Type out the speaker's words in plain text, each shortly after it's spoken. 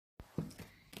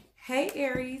Hey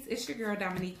Aries, it's your girl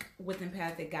Dominique with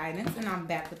Empathic Guidance, and I'm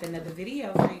back with another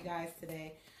video for you guys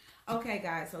today. Okay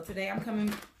guys, so today I'm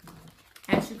coming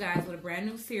at you guys with a brand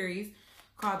new series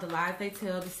called The Lies They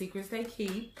Tell, The Secrets They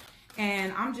Keep.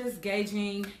 And I'm just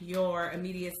gauging your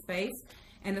immediate space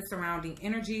and the surrounding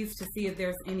energies to see if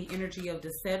there's any energy of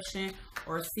deception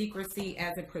or secrecy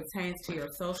as it pertains to your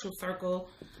social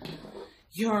circle,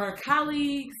 your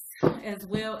colleagues, as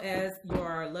well as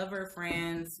your lover,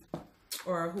 friends,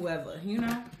 or whoever, you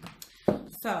know.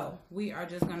 So we are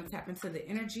just going to tap into the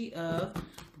energy of,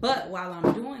 but while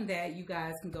I'm doing that, you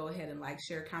guys can go ahead and like,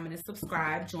 share, comment, and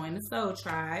subscribe. Join the Soul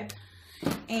Tribe.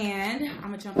 And I'm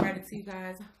going to jump right into you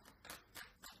guys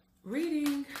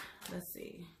reading. Let's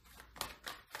see.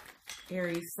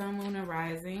 Aries, Sun, Moon, and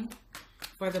Rising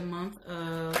for the month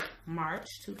of March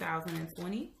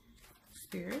 2020.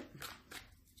 Spirit.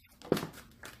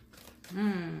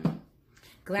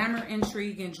 Glamour,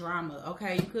 intrigue, and drama.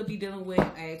 Okay, you could be dealing with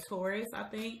a Taurus, I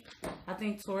think. I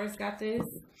think Taurus got this,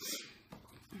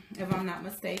 if I'm not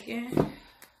mistaken.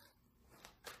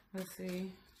 Let's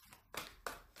see.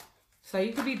 So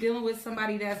you could be dealing with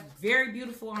somebody that's very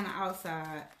beautiful on the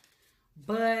outside,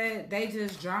 but they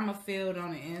just drama-filled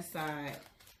on the inside.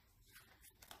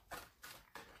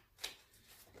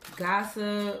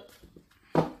 Gossip.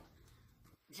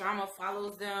 Drama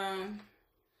follows them.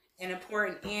 An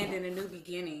important end and a new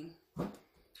beginning.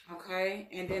 Okay,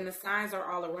 and then the signs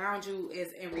are all around you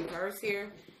is in reverse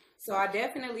here. So I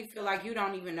definitely feel like you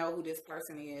don't even know who this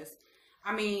person is.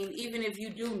 I mean, even if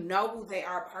you do know who they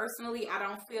are personally, I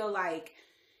don't feel like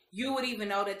you would even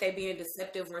know that they're being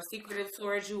deceptive or secretive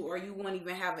towards you, or you wouldn't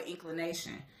even have an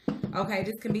inclination. Okay,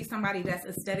 this can be somebody that's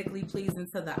aesthetically pleasing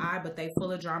to the eye, but they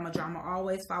full of drama. Drama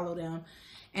always follow them.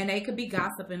 And they could be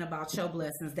gossiping about your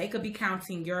blessings. They could be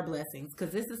counting your blessings,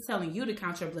 because this is telling you to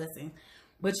count your blessings.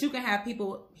 But you can have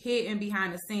people hidden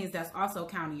behind the scenes that's also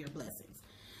counting your blessings.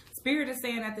 Spirit is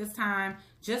saying at this time,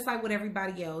 just like with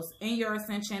everybody else, in your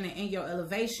ascension and in your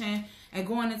elevation and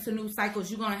going into new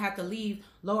cycles, you're going to have to leave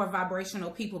lower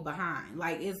vibrational people behind.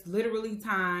 Like, it's literally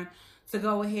time to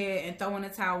go ahead and throw in the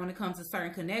towel when it comes to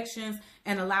certain connections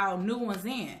and allow new ones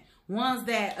in. Ones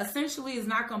that essentially is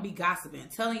not going to be gossiping,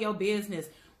 telling your business,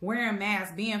 wearing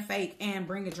masks, being fake, and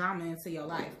bringing drama into your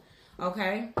life.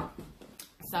 Okay?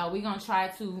 So we're going to try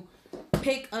to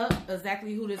pick up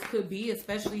exactly who this could be,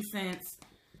 especially since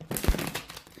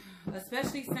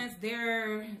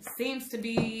there seems to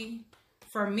be,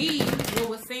 for me, what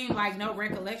would seem like no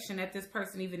recollection that this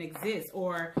person even exists.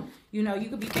 Or, you know, you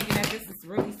could be thinking that this is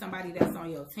really somebody that's on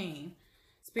your team.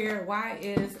 Spirit, why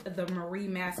is the Marie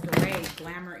Masquerade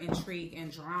glamour, intrigue,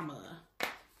 and drama?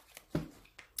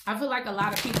 I feel like a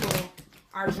lot of people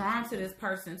are drawn to this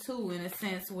person too, in a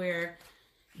sense where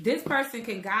this person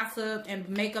can gossip and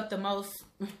make up the most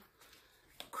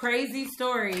crazy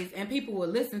stories and people will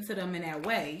listen to them in that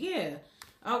way. Yeah.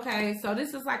 Okay, so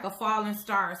this is like a falling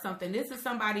star or something. This is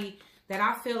somebody that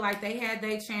I feel like they had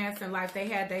their chance in life. They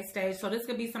had their stage. So this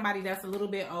could be somebody that's a little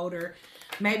bit older.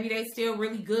 Maybe they still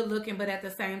really good looking, but at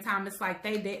the same time, it's like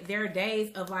their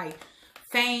days of like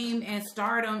fame and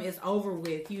stardom is over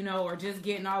with, you know, or just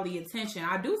getting all the attention.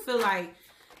 I do feel like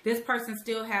this person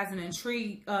still has an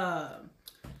intrigue, a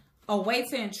way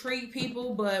to intrigue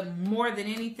people, but more than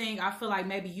anything, I feel like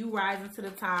maybe you rising to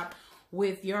the top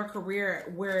with your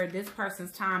career where this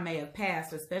person's time may have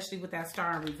passed, especially with that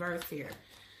star in reverse here.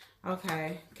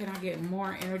 Okay, can I get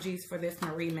more energies for this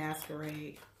Marie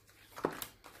Masquerade?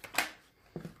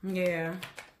 Yeah.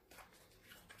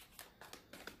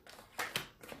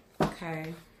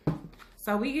 Okay.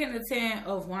 So we get the 10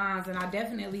 of Wands, and I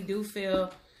definitely do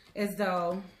feel as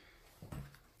though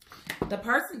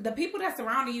the people that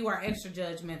surrounding you are extra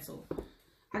judgmental.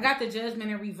 I got the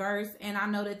Judgment in reverse, and I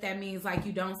know that means like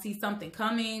you don't see something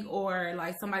coming, or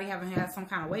like somebody haven't had some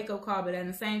kind of wake-up call, but in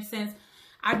the same sense,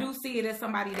 I do see it as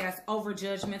somebody that's over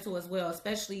judgmental as well,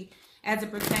 especially as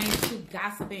it pertains to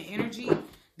gossiping energy.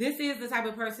 This is the type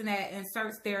of person that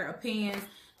inserts their opinions,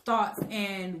 thoughts,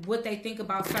 and what they think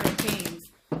about certain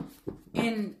things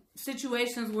in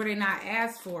situations where they're not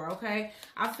asked for, okay?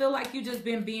 I feel like you just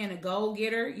been being a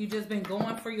go-getter. You just been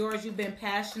going for yours. You've been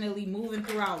passionately moving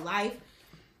throughout life,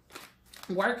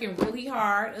 working really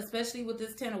hard, especially with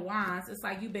this 10 of Wands. It's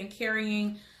like you've been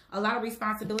carrying a lot of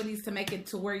responsibilities to make it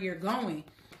to where you're going.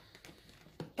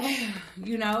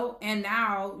 You know, and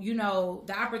now, you know,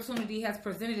 the opportunity has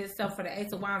presented itself for the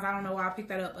Ace of Wands. I don't know why I picked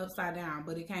that up upside down,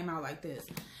 but it came out like this.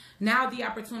 Now the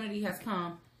opportunity has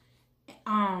come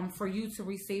for you to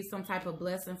receive some type of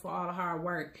blessing for all the hard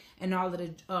work and all of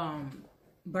the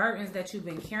burdens that you've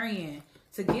been carrying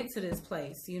to get to this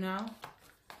place, you know.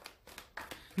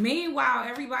 Meanwhile,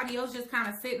 everybody else just kind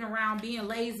of sitting around being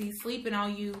lazy, sleeping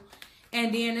on you.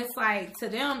 And then it's like, to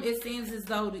them, it seems as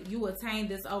though that you attained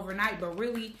this overnight. But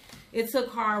really, it took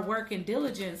hard work and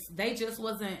diligence. They just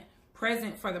wasn't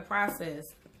present for the process.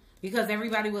 Because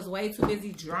everybody was way too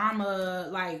busy drama,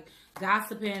 like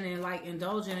gossiping and like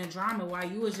indulging in drama, while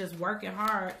you was just working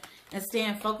hard and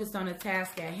staying focused on the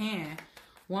task at hand.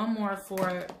 One more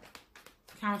for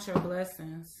count your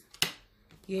blessings.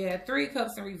 Yeah, 3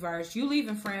 cups in reverse. You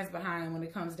leaving friends behind when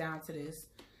it comes down to this.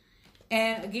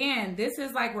 And again, this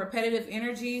is like repetitive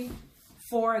energy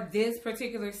for this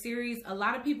particular series. A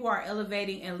lot of people are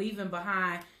elevating and leaving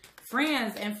behind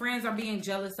friends, and friends are being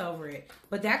jealous over it.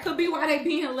 But that could be why they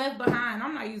being left behind.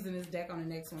 I'm not using this deck on the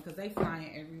next one because they flying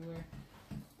everywhere.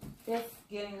 It's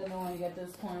getting annoying at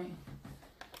this point.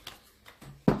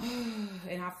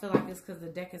 And I feel like it's because the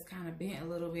deck is kind of bent a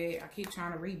little bit. I keep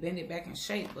trying to rebend it back in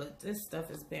shape, but this stuff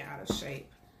is bent out of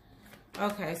shape.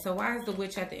 Okay, so why is the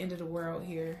witch at the end of the world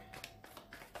here?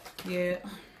 Yeah.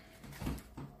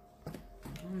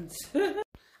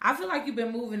 I feel like you've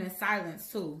been moving in silence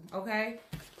too, okay?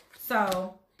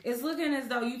 So it's looking as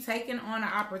though you taking on an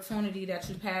opportunity that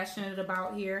you're passionate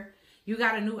about here. You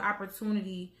got a new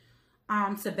opportunity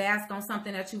to bask on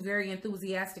something that you're very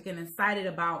enthusiastic and excited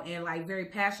about and like very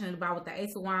passionate about with the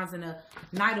Ace of Wands and the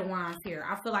Knight of Wands here.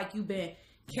 I feel like you've been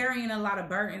carrying a lot of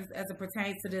burdens as it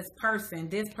pertains to this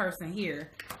person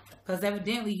here. Because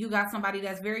evidently you got somebody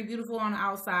that's very beautiful on the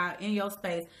outside in your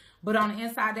space, but on the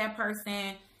inside that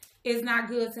person is not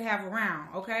good to have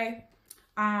around, okay?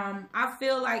 I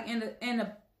feel like in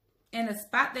the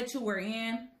spot that you were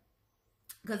in,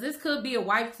 because this could be a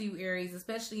wife to you, Aries,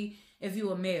 especially if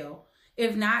you're a male.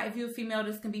 If not, if you're a female,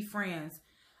 this can be friends.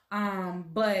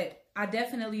 But I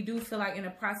definitely do feel like in the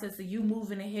process of you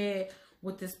moving ahead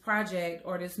with this project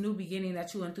or this new beginning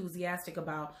that you're enthusiastic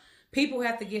about, people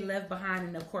have to get left behind,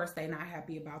 and of course they're not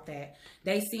happy about that.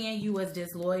 They seeing you as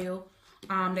disloyal.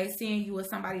 They seeing you as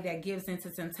somebody that gives into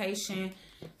temptation,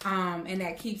 and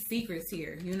that keeps secrets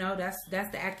here. You know, that's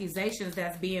the accusations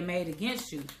that's being made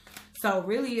against you. So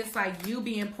really, it's like you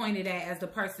being pointed at as the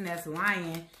person that's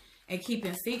lying and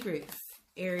keeping secrets.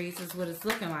 Aries is what it's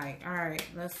looking like. All right,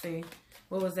 let's see.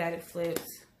 What was that? It flipped.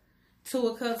 2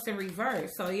 of Cups in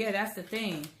reverse. So yeah, that's the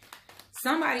thing.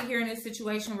 Somebody here in this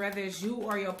situation, whether it's you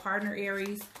or your partner,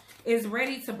 Aries, is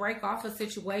ready to break off a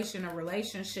situation, a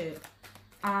relationship.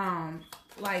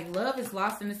 Like love is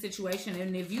lost in the situation.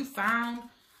 And if you found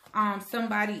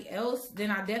somebody else, then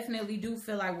I definitely do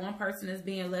feel like one person is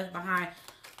being left behind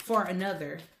for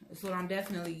another. That's what I'm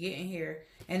definitely getting here.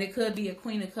 And it could be a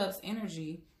Queen of Cups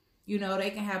energy. You know, they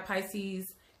can have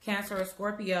Pisces, Cancer, or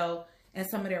Scorpio in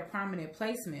some of their prominent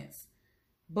placements.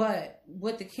 But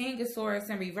with the King of Swords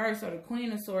in reverse or the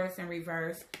Queen of Swords in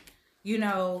reverse, you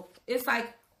know, it's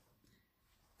like,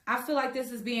 I feel like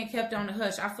this is being kept on the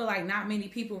hush. I feel like not many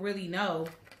people really know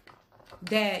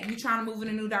that you're trying to move in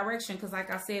a new direction. Because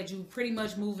like I said, you pretty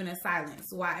much moving in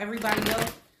silence. While everybody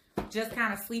else just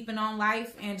kind of sleeping on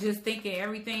life and just thinking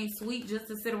everything's sweet just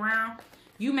to sit around.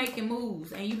 You making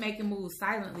moves, and you making moves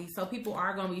silently. So people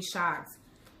are going to be shocked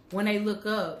when they look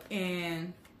up,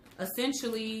 and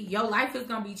essentially your life is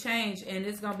going to be changed, and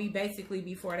it's going to be basically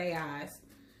before their eyes.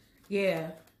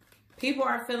 Yeah. People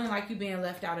are feeling like you're being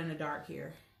left out in the dark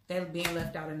here. They're being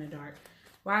left out in the dark.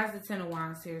 Why is the 10 of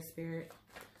Wands here, Spirit?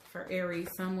 For Aries,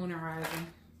 Sun, Moon, and Rising.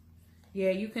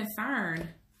 Yeah, you concerned.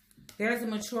 There's a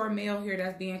mature male here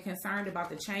that's being concerned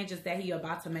about the changes that he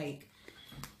about to make.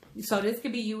 So this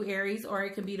could be you, Aries, or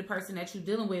it could be the person that you're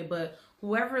dealing with. But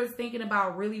whoever is thinking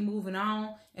about really moving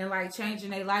on and like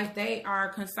changing their life, they are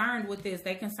concerned with this.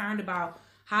 They're concerned about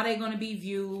how they're going to be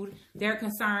viewed. They're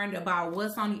concerned about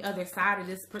what's on the other side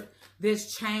of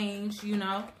this change, you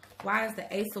know. Why is the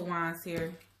Ace of Wands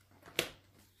here?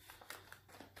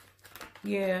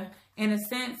 Yeah. In a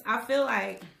sense, I feel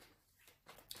like,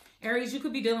 Aries, you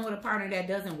could be dealing with a partner that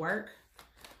doesn't work.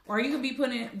 Or you could be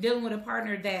dealing with a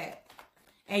partner that,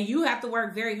 and you have to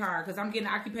work very hard, because I'm getting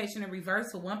occupation in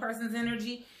reverse for one person's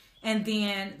energy, and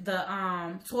then the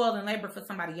toil and labor for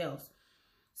somebody else.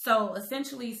 So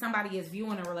essentially somebody is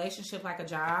viewing a relationship like a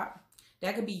job.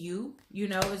 That could be you. You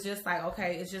know, it's just like,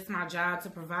 okay, it's just my job to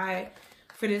provide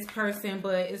for this person,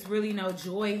 but it's really no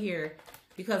joy here.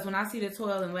 Because when I see the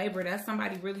toil and labor, that's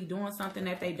somebody really doing something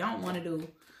that they don't want to do.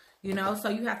 You know, so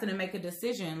you have to make a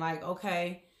decision. Like,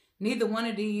 okay, neither one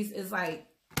of these is like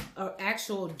an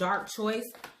actual dark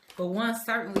choice, but one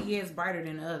certainly is brighter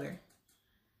than the other.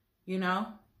 You know,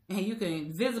 and you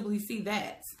can visibly see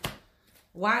that.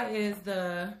 Why is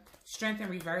the Strength in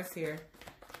reverse here?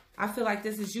 I feel like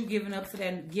this is you giving in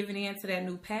to that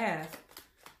new path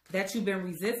that you've been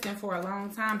resisting for a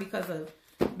long time because of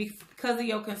because of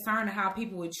your concern of how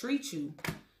people would treat you.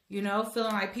 You know,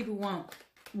 feeling like people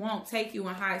won't take you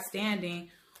in high standing,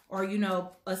 or, you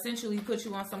know, essentially put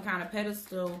you on some kind of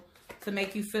pedestal to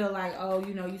make you feel like, oh,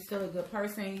 you know, you still a good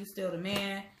person, you still the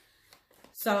man.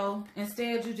 So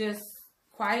instead, you just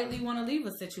quietly want to leave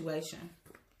a situation.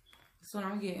 That's what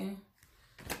I'm getting.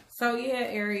 So yeah,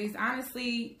 Aries,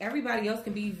 honestly, everybody else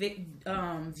can be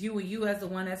viewing you as the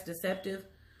one that's deceptive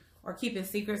or keeping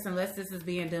secrets unless this is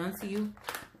being done to you.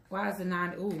 Why is it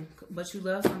not? Ooh, but you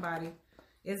love somebody.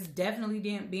 It's definitely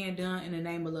being done in the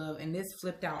name of love. And this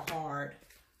flipped out hard.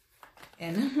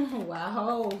 And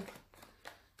wow.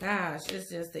 Gosh,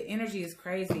 it's just, the energy is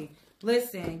crazy.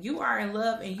 Listen, you are in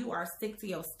love and you are sick to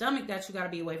your stomach that you got to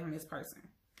be away from this person.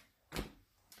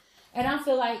 And I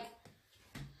feel like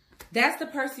that's the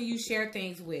person you share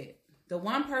things with. The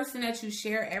one person that you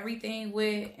share everything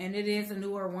with, and it is a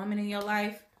newer woman in your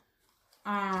life.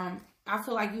 I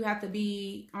feel like you have to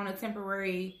be on a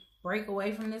temporary break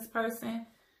away from this person.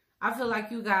 I feel like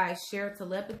you guys share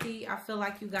telepathy. I feel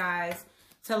like you guys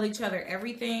tell each other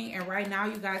everything. And right now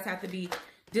you guys have to be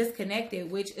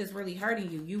disconnected, which is really hurting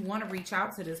you. You want to reach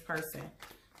out to this person.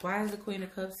 Why is the Queen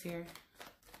of Cups here?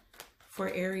 For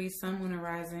Aries, Sun, Moon, and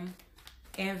Rising,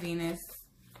 and Venus.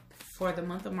 For the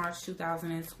month of March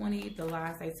 2020, the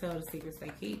lies they tell, the secrets they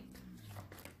keep.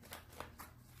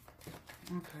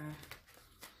 Okay.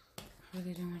 I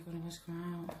really don't like when much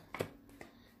come out.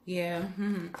 Yeah.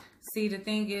 See, the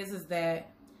thing is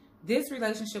that this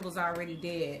relationship was already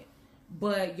dead,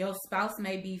 but your spouse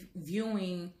may be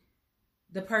viewing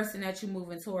the person that you're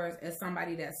moving towards as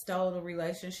somebody that stole the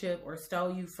relationship or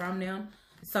stole you from them.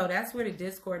 So that's where the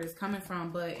discord is coming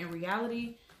from. But in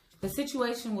reality, the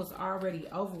situation was already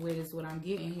over with, is what I'm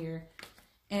getting here.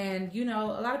 And, you know,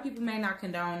 a lot of people may not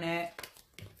condone that.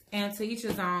 And to each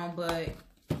his own, but,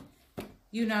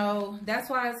 you know, that's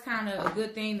why it's kind of a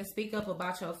good thing to speak up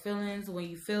about your feelings when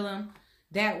you feel them.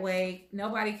 That way,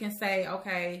 nobody can say,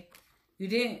 okay,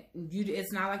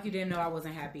 it's not like you didn't know I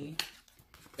wasn't happy.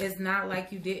 It's not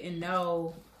like you didn't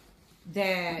know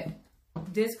that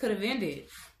this could have ended.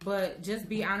 But just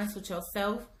be honest with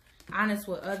yourself, honest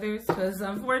with others, because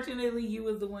unfortunately you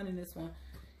was the one in this one.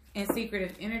 And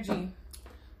secretive energy.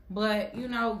 But, you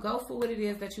know, go for what it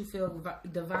is that you feel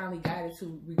divinely guided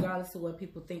to, regardless of what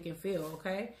people think and feel,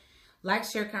 okay? Like,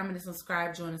 share, comment, and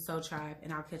subscribe. Join the Soul Tribe,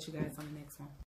 and I'll catch you guys on the next one.